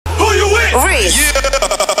Reec. Yeah.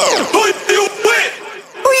 Who you with?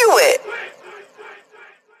 Who you with?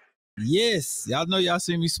 Yes, y'all know y'all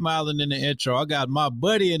see me smiling in the intro. I got my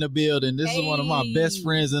buddy in the building. This is one of my best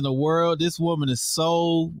friends in the world. This woman is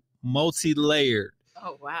so multi-layered.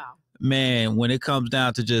 Oh, wow. Man, when it comes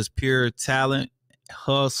down to just pure talent,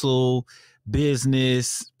 hustle,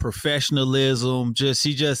 business, professionalism,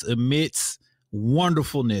 she just emits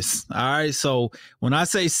wonderfulness. All right. So when I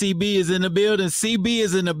say CB is in the building, CB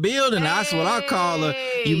is in the building. Hey. That's what I call her.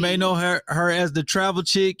 You may know her as the travel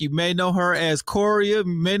chick. You may know her as Coria. You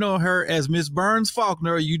may know her as Miss Burns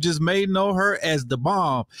Faulkner. You just may know her as the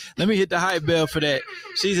bomb. Let me hit the hype bell for that.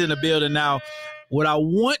 She's in the building now. What I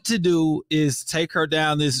want to do is take her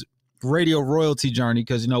down this radio royalty journey,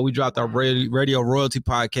 because, you know, we dropped our radio royalty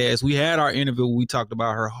podcast. We had our interview where we talked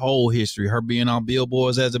about her whole history, her being on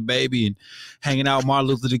billboards as a baby and hanging out with Martin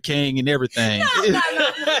Luther King and everything.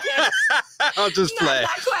 I'll just play.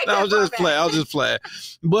 I'll just play.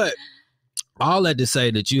 But all that to say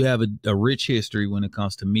that you have a rich history when it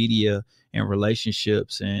comes to media and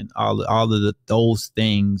relationships and all of those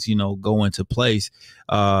things, you know, go into place.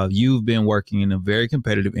 You've been working in a very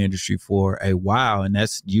competitive industry for a while, and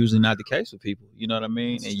that's usually not the case with people. You know what I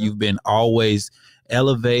mean? That's and true. You've been always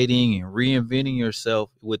elevating and reinventing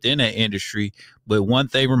yourself within that industry. But one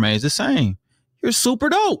thing remains the same. You're super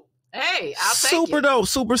dope. Hey, I'll take super dope,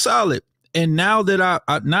 super solid. And now that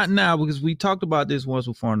not now, because we talked about this once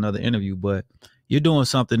before in another interview, but you're doing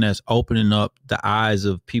something that's opening up the eyes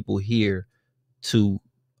of people here to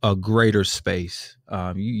a greater space.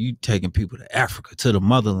 You taking people to Africa, to the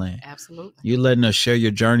motherland. Absolutely. You're letting us share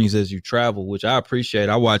your journeys as you travel, which I appreciate.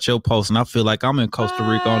 I watch your posts and I feel like I'm in Costa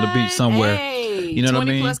Rica on the beach somewhere. Hey, you know what I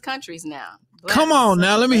mean? 20 plus countries now. Come on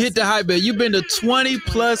now, let me hit the hype bell. You've been to 20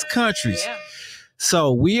 plus countries. Yeah.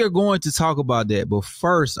 So we are going to talk about that. But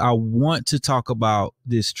first, I want to talk about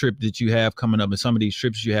this trip that you have coming up and some of these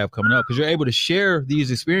trips you have coming up, because you're able to share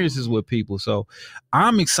these experiences with people. So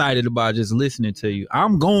I'm excited about just listening to you.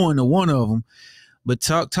 I'm going to one of them, but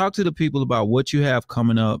talk to the people about what you have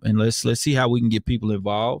coming up, and let's see how we can get people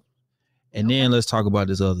involved. And then let's talk about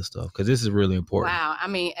this other stuff, because this is really important. Wow. I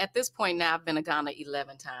mean, at this point now, I've been to Ghana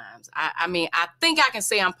 11 times. I mean, I think I can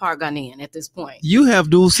say I'm part Ghanaian at this point. You have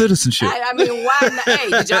dual citizenship. I mean, why not? Hey,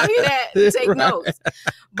 did y'all hear that? Take notes.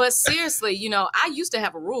 But seriously, you know, I used to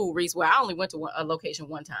have a rule, Reece, where I only went to a location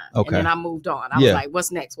one time. Okay. And then I moved on. I was like,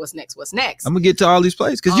 what's next? What's next? What's next? I'm going to get to all these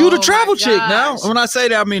places, because you're the travel chick now. When I say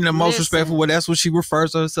that, I mean the most respectful way. That's what she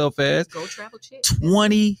refers to herself as. GoTravel Chick.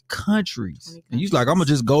 20 countries. And you're like, I'm going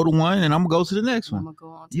to just go to one and I'm going to go to the next one.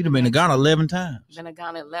 You've been to Ghana 11 times. Been to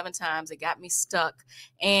Ghana 11 times. It got me stuck.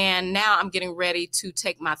 And now I'm getting ready to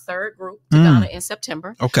take my third group to Ghana in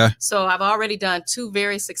September. Okay. So I've already done 2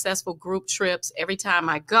 very successful group trips. Every time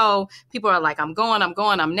I go, people are like, I'm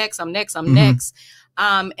next. And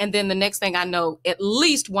then the next thing I know, at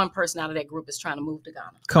least one person out of that group is trying to move to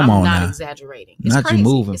Ghana. I'm not exaggerating. It's not crazy. You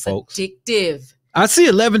moving, it's folks. Addictive. I see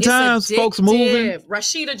 11 times addictive. Folks moving.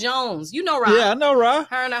 Rashida Jones, you know Ra. Yeah, I know Ra.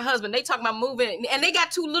 Her and her husband, they talk about moving, and they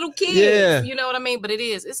got 2 little kids. Yeah. You know what I mean? But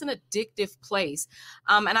it's an addictive place.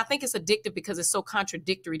 And I think it's addictive because it's so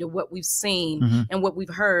contradictory to what we've seen and what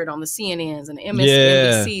we've heard on the CNNs and the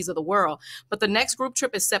MSNBCs of the world. But the next group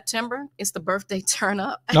trip is September. It's the birthday turn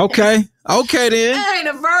up. Okay then. Hey,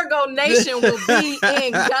 the Virgo Nation will be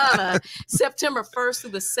in Ghana September 1st through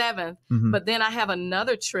the 7th. But then I have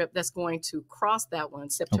another trip that's going to cross that one,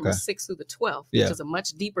 September 6th through the 12th, which is a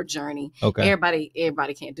much deeper journey. Everybody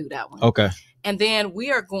can't do that one. And then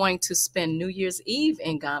we are going to spend New Year's Eve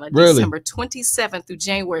in Ghana, December 27th through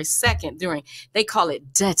January 2nd. They call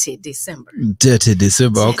it Dirty December. Dirty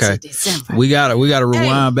December. Dirty December. We gotta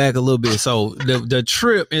rewind back a little bit. So the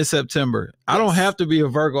trip in September, I don't have to be a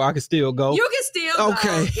Virgo. I can still go. You can still go.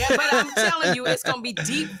 Okay. Yeah, but I'm telling you, it's gonna be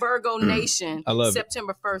deep Virgo Nation. I love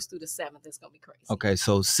September 1st through the 7th. It's gonna be crazy. Okay,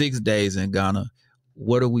 so 6 days in Ghana.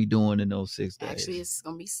 What are we doing in those 6 days? Actually, it's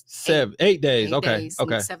going to be 8 days. 8 Okay. days,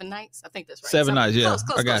 Okay. 7 nights. I think that's right. 7 nights. Yeah.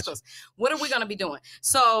 Close. What are we going to be doing?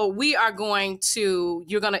 So we are going to,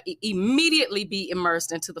 you're going to immediately be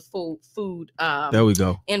immersed into the food there we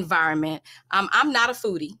go. environment. I'm not a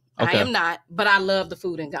foodie. Okay. I am not, but I love the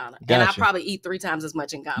food in Ghana. Gotcha. And I probably eat 3 times as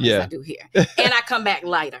much in Ghana as I do here. And I come back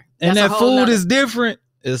lighter. And that food is different.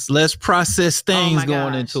 It's less processed things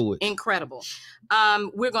going into it. Incredible.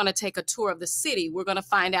 We're going to take a tour of the city. We're going to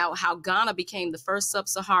find out how Ghana became the first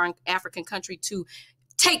sub-Saharan African country to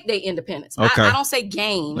take their independence. Okay. I don't say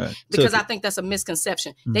gain because I think that's a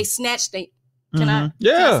misconception. They snatched Can I?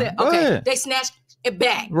 Yeah. Can I say, okay. They snatched it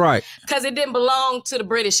back. Right. Because it didn't belong to the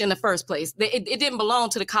British in the first place. It didn't belong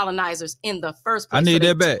to the colonizers in the first place. I need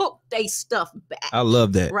that back. Took they stuff back. I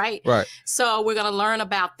love that. Right. Right. So we're going to learn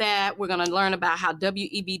about that. We're going to learn about how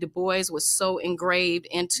W.E.B. Du Bois was so engraved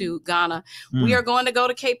into Ghana. We are going to go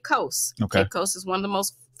to Cape Coast. Okay. Cape Coast is one of the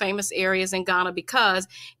most famous areas in Ghana because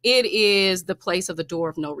it is the place of the door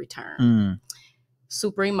of no return.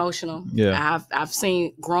 Super emotional. Yeah. I've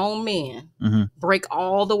seen grown men break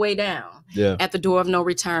all the way down at the door of no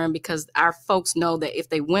return because our folks know that if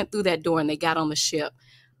they went through that door and they got on the ship,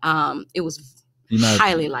 it was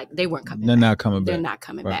highly likely they weren't coming back. They're not coming back. They're not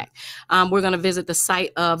coming back. We're going to visit the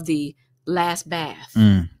site of the Last Bath,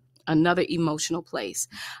 another emotional place.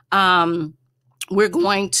 We're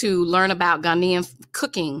going to learn about Ghanaian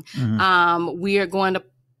cooking. We are going to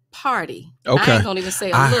party. Okay. I ain't gonna even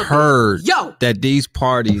say a little bit. I heard Yo, that these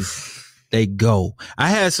parties, they go. I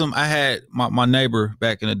had my neighbor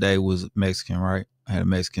back in the day was Mexican, right? I had a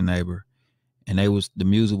Mexican neighbor, and the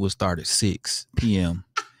music would start at 6 p.m.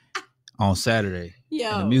 on Saturday.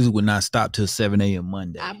 Yo. And the music would not stop till 7 a.m.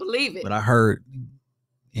 Monday. I believe it. But I heard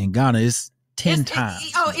in Ghana it's 10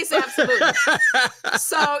 times. It's absolutely.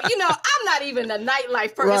 So, I'm not even a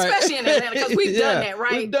nightlife person, especially in Atlanta, because we've done that,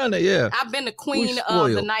 right? We've done it, yeah. I've been the queen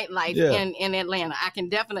of the nightlife in Atlanta. I can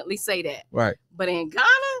definitely say that. Right. But in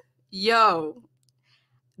Ghana,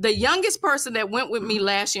 the youngest person that went with me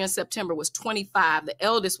last year in September was 25. The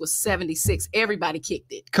eldest was 76. Everybody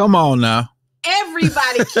kicked it. Come on now.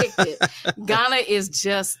 Everybody kicked it. Ghana is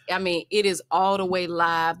just, it is all the way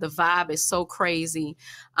live. The vibe is so crazy.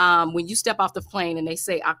 When you step off the plane and they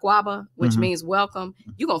say Akwaba, which means welcome,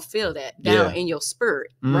 you're going to feel that down in your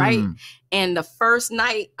spirit, right? And the first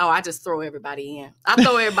night, I just throw everybody in. I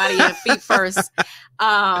throw everybody in feet first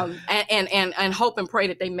and hope and pray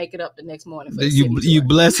that they make it up the next morning. For you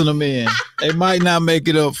blessing them in. They might not make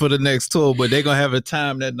it up for the next tour, but they're going to have a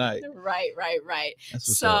time that night. Right.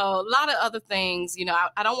 So a lot of other things,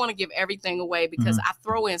 I don't want to give everything away because I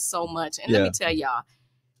throw in so much. And let me tell y'all,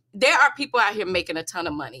 there are people out here making a ton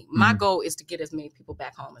of money. My goal is to get as many people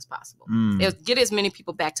back home as possible. Get as many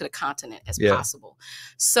people back to the continent as possible.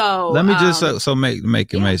 So let me just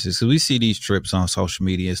make it make sense. So we see these trips on social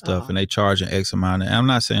media and stuff, and they charge an X amount. And I'm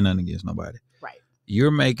not saying nothing against nobody. Right.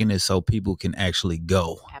 You're making it so people can actually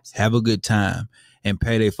go, have a good time, and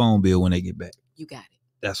pay their phone bill when they get back. You got it.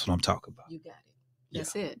 That's what I'm talking about. You got it.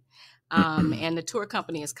 That's it. And the tour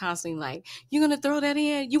company is constantly like, you're going to throw that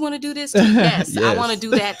in? You want to do this too? Yes, I want to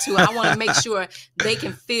do that too. I want to make sure they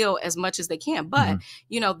can feel as much as they can. But,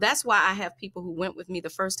 that's why I have people who went with me the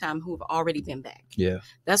first time who have already been back. Yeah.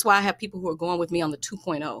 That's why I have people who are going with me on the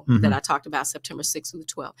 2.0 that I talked about September 6th through the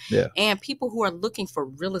 12th. Yeah. And people who are looking for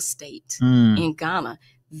real estate in Ghana.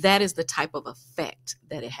 That is the type of effect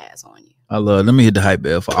that it has on you. Let me hit the hype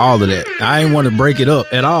bell for all of that. I ain't want to break it up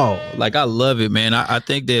at all. Like, I love it, man. I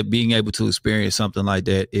think that being able to experience something like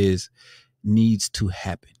that needs to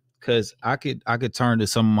happen. Cause I could turn to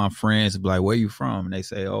some of my friends and be like, where you from? And they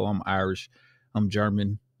say, oh, I'm Irish, I'm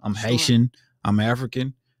German, I'm Haitian, I'm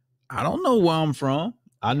African. I don't know where I'm from.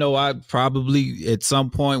 I know I probably at some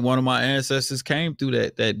point, one of my ancestors came through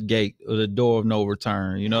that gate or the door of no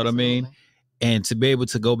return. You know what I mean? And to be able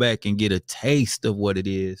to go back and get a taste of what it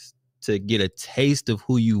is, to get a taste of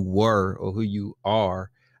who you were or who you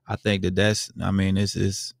are, I think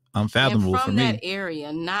it's unfathomable for me. From that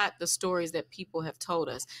area, not the stories that people have told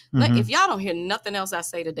us. If y'all don't hear nothing else I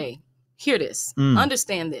say today, hear this.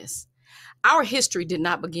 Understand this. Our history did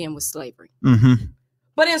not begin with slavery.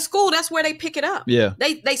 But in school, that's where they pick it up. Yeah.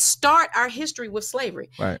 They start our history with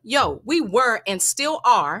slavery. Right. We were and still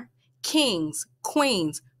are kings,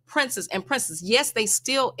 queens, princes and princesses. Yes, they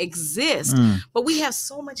still exist, but we have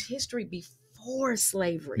so much history before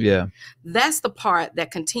slavery. Yeah. That's the part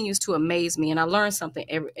that continues to amaze me. And I learn something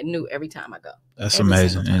new every time I go. That's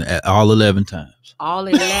amazing. And all 11 times. All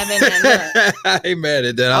 11. I ain't mad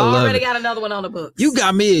at that. I love it. Already got another one on the books. You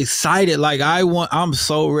got me excited. Like, I'm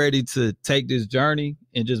so ready to take this journey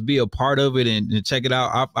and just be a part of it and check it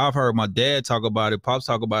out. I've heard my dad talk about it, Pops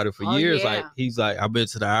talk about it for years. Yeah. Like, he's like, I've been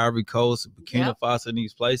to the Ivory Coast, Burkina Faso, and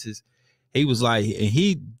these places. He was like, and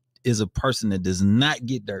he is a person that does not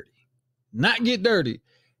get dirty. Not get dirty.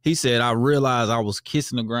 He said, I realized I was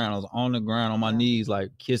kissing the ground. I was on the ground on my knees, like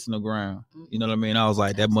kissing the ground. You know what I mean? I was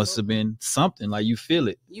like, that must have been something. Like, you feel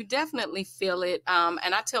it. You definitely feel it.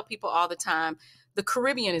 And I tell people all the time, the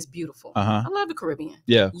Caribbean is beautiful. I love the Caribbean.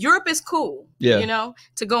 Yeah. Europe is cool, to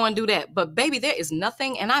go and do that. But baby, there is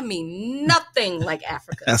nothing, and I mean nothing like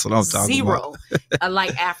Africa. That's what I'm talking about. Zero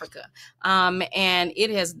like Africa. And it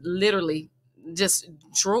has literally just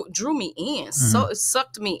drew me in. So it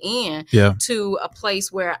sucked me in to a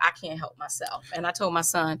place where I can't help myself. And I told my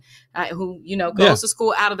son, who, you know, goes to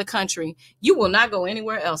school out of the country, you will not go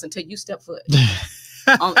anywhere else until you step foot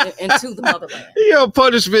into the motherland. Your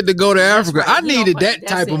punishment to go to Africa. Right. I needed that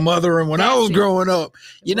type of mothering when I was growing up.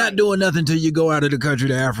 You're not doing nothing till you go out of the country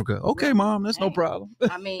to Africa. Okay, Mom, that's no problem.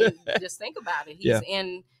 I mean, just think about it. He's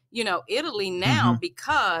in, you know, Italy now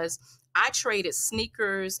because I traded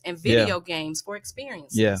sneakers and video games for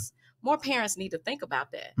experiences. Yeah. More parents need to think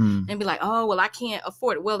about that and be like, oh, well, I can't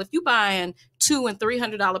afford it. Well, if you buying $200 and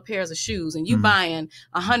 $300 pairs of shoes and you buying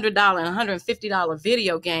 $100 and $150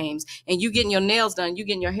 video games and you getting your nails done, you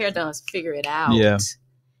getting your hair done, figure it out. Yeah.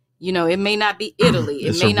 You know, it may not be Italy.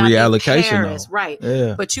 It may not be Paris. Though. Right.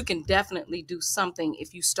 Yeah. But you can definitely do something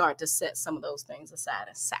if you start to set some of those things aside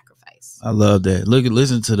and sacrifice. I love that.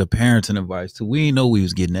 Listen to the parenting advice too. We didn't know we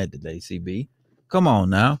was getting that today, CB. Come on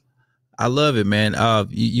now. I love it, man.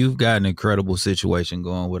 You've got an incredible situation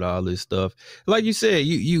going with all this stuff. Like you said,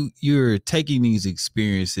 you're taking these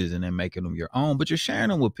experiences and then making them your own, but you're sharing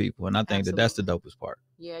them with people. And I think that's the dopest part.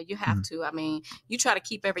 Yeah, you have to. I mean, you try to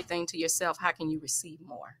keep everything to yourself. How can you receive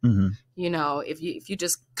more? You know, if you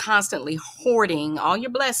just constantly hoarding all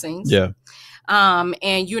your blessings,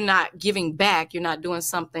 and you're not giving back, you're not doing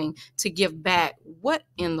something to give back. What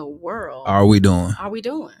in the world are we doing?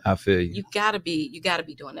 I feel you. You gotta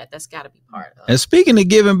be doing that. That's gotta be part of it. And speaking of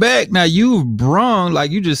giving back, now you've brung,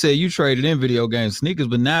 like you just said, you traded in video games, sneakers,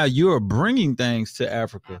 but now you're bringing things to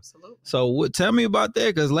Africa. Absolutely. So tell me about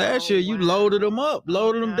that, because last year you loaded them up,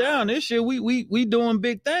 loaded them down. This year we doing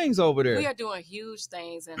big things over there. We are doing huge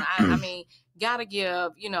things, and I mean, gotta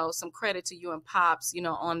give, you know, some credit to you and Pops, you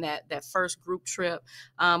know, on that first group trip.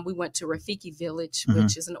 We went to Reec Village,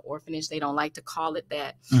 which is an orphanage. They don't like to call it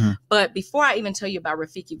that. But before I even tell you about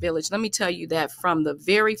Reec Village, let me tell you that from the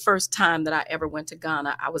very first time that I ever went to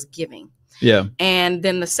Ghana, I was giving. Yeah. And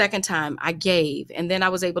then the second time I gave, and then I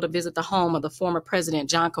was able to visit the home of the former president,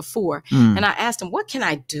 John Kafur. And I asked him, what can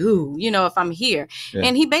I do, you know, if I'm here? Yeah.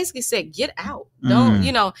 And he basically said, get out. Don't,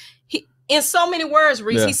 you know, in so many words,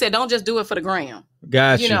 Reece, he said, don't just do it for the gram.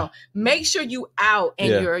 Gotcha. You know, make sure you out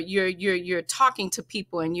and you're talking to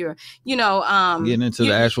people and you're, you know, getting into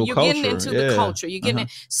the actual culture. You're getting into the culture. You're getting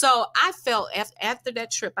it. So I felt after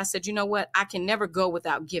that trip, I said, you know what? I can never go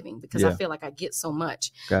without giving because I feel like I get so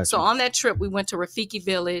much. Gotcha. So on that trip, we went to Reec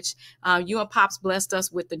Village. You and Pops blessed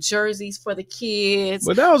us with the jerseys for the kids.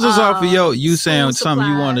 But that was just off of you saying something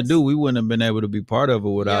you want to do. We wouldn't have been able to be part of it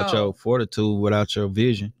without your fortitude, without your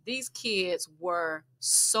vision. These kids were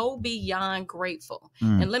so beyond grateful.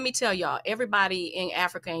 And let me tell y'all, everybody in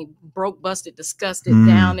Africa ain't broke, busted, disgusted,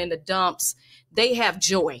 down in the dumps. They have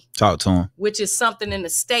joy. Talk to them. Which is something in the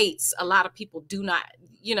States a lot of people do not,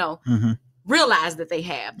 you know, realize that they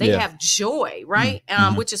have. They have joy, right?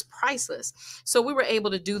 Which is priceless. So we were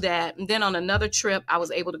able to do that. And then on another trip, I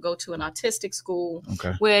was able to go to an autistic school,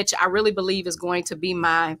 which I really believe is going to be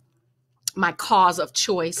my cause of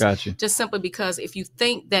choice. Gotcha. Just simply because if you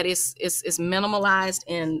think that it's minimalized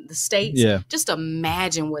in the States, just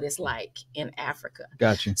imagine what it's like in Africa.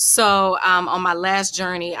 Gotcha. So on my last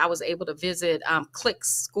journey, I was able to visit Click's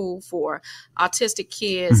school for autistic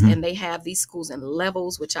kids, and they have these schools in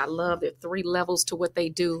levels, which I love. There are 3 levels to what they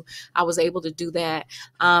do. I was able to do that.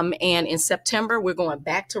 And in September, we're going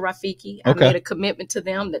back to Rafiki. I made a commitment to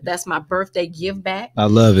them that's my birthday give back. I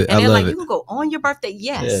love it. And they're like, you can go on your birthday.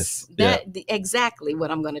 Yes. Exactly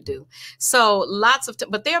what I'm going to do. So lots of,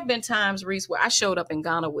 but there have been times, Reece, where I showed up in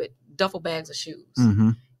Ghana with duffel bags of shoes,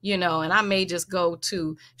 you know, and I may just go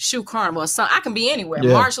to Shoe Carnival or something. I can be anywhere,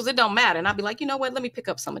 Marshalls, it don't matter. And I'd be like, you know what, let me pick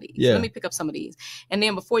up some of these. Let me pick up some of these. And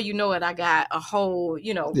then before you know it, I got a whole,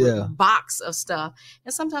 you know, box of stuff.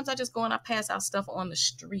 And sometimes I just go and I pass out stuff on the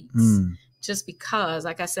streets just because,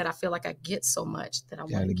 like I said, I feel like I get so much that I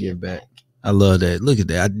want to give back. I love that. Look at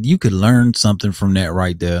that. You could learn something from that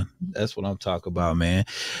right there. That's what I'm talking about, man.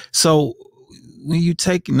 So when you're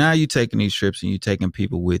taking these trips and you're taking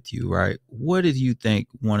people with you, right? What did you think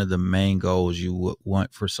one of the main goals you would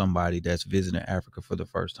want for somebody that's visiting Africa for the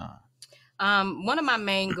first time? One of my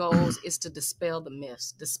main goals is to dispel the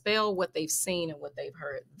myths, dispel what they've seen and what they've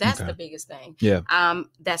heard. That's the biggest thing. Yeah.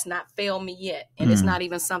 That's not failed me yet. And it's not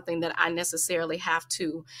even something that I necessarily have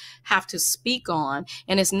to speak on.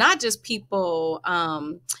 And it's not just people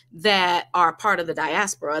that are part of the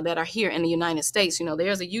diaspora that are here in the United States. You know,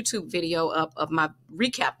 there's a YouTube video of my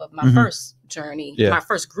recap of my first journey, my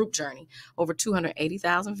first group journey, over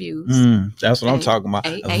 280,000 views. That's what I'm talking about.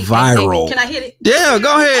 Viral. Can I hit it? Yeah,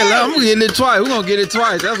 go ahead. I'm getting it twice. We're gonna get it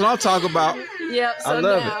twice. That's what I'm talking about. Yep. So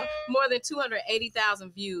now more than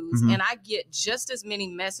 280,000 views, and I get just as many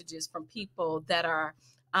messages from people that are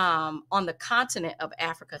on the continent of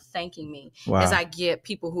Africa thanking me as I get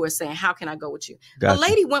people who are saying, how can I go with you? A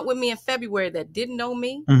lady went with me in February that didn't know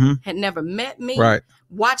me, had never met me,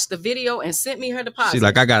 watched the video and sent me her deposit. She's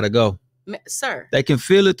like, I gotta go. Sir, they can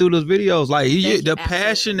feel it through those videos. Like the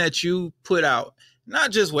passion that you put out,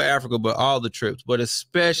 not just with Africa, but all the trips, but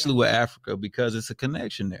especially with Africa, because it's a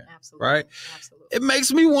connection there. Right? Absolutely. It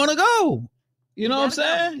makes me want to go. You know what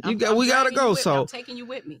I'm saying? We gotta go. So I'm taking you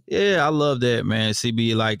with me. Yeah, I love that, man.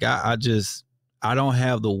 CB, like I don't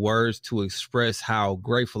have the words to express how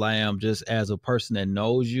grateful I am just as a person that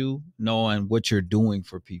knows you, knowing what you're doing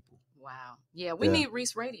for people. Wow. Yeah, we need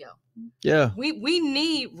Reec Radio. Yeah. We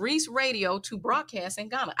need Reec Radio to broadcast in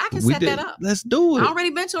Ghana. I can set that up. Let's do it. I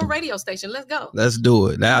already been to a radio station. Let's go. Let's do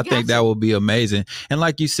it. I think that would be amazing. And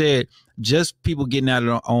like you said, just people getting out of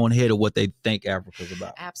their own head of what they think Africa's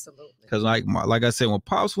about. Absolutely. Because like I said, when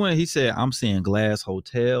Pops went, he said, I'm seeing glass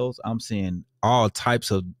hotels. I'm seeing all types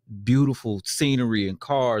of beautiful scenery and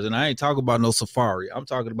cars. And I ain't talking about no safari. I'm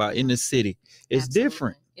talking about in the city. It's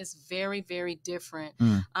different. It's very, very different.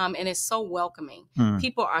 And it's so welcoming.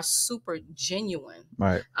 People are super genuine.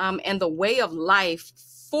 Right. And the way of life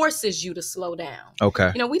forces you to slow down. Okay.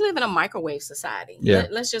 You know, we live in a microwave society. Yeah.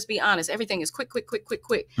 Let's just be honest. Everything is quick.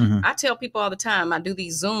 I tell people all the time, I do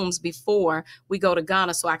these Zooms before we go to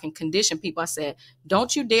Ghana so I can condition people. I said,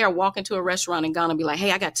 don't you dare walk into a restaurant in Ghana and be like,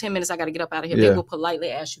 hey, I got 10 minutes. I got to get up out of here. They will politely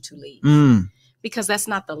ask you to leave. Because that's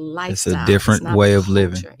not the lifestyle. It's a different way of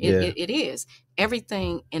living. It is.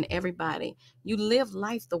 Everything and everybody. You live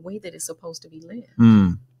life the way that it's supposed to be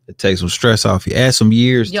lived. It takes some stress off you. Add some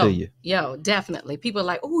years to you. Yo, definitely. People are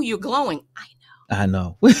like, oh, you're glowing. I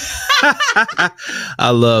know. I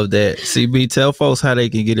love that. CB, tell folks how they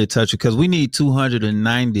can get in touch because we need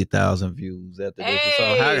 290,000 views after this.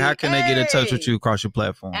 So how can they get in touch with you across your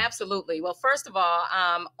platform? Absolutely. Well, first of all,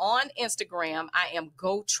 on Instagram, I am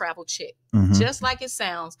GoTravel Chick. Just like it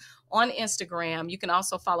sounds. On Instagram, you can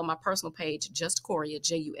also follow my personal page, Just Coria,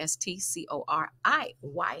 JustCoria.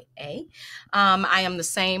 I am the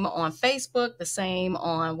same on Facebook, the same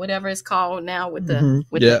on whatever it's called now with the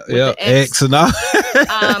X and all.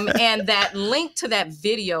 And that link to that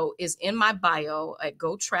video is in my bio at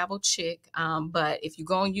GoTravel Chick. But if you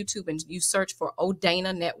go on YouTube and you search for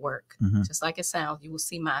Odana Network, just like it sounds, you will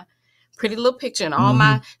see my pretty little picture and all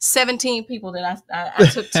my 17 people that I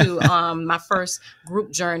took to my first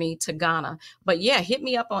group journey to Ghana. But yeah, hit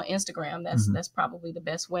me up on Instagram. That's probably the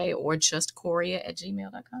best way, or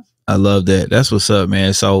justcoria@gmail.com. I love that. That's what's up,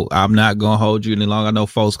 man. So I'm not gonna hold you any longer. I know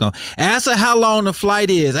folks gonna ask her how long the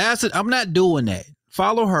flight is. Ask it. I'm not doing that.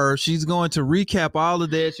 Follow her. She's going to recap all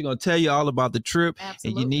of that. She's going to tell you all about the trip.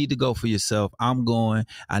 Absolutely. And you need to go for yourself. I'm going.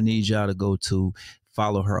 I need y'all to go to.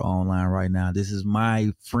 Follow her online right now. This is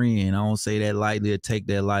my friend. I don't say that lightly or take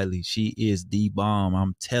that lightly. She is the bomb.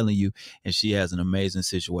 I'm telling you. And she has an amazing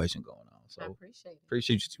situation going on. So I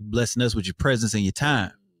appreciate you blessing us with your presence and your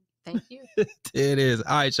time. Thank you. It is.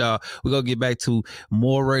 All right, y'all. We're going to get back to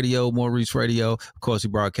more radio, more Reec Radio. Of course, we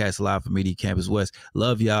broadcast live from Media Campus West.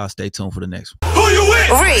 Love y'all. Stay tuned for the next one. Who you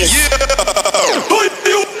with? Reec. Yeah.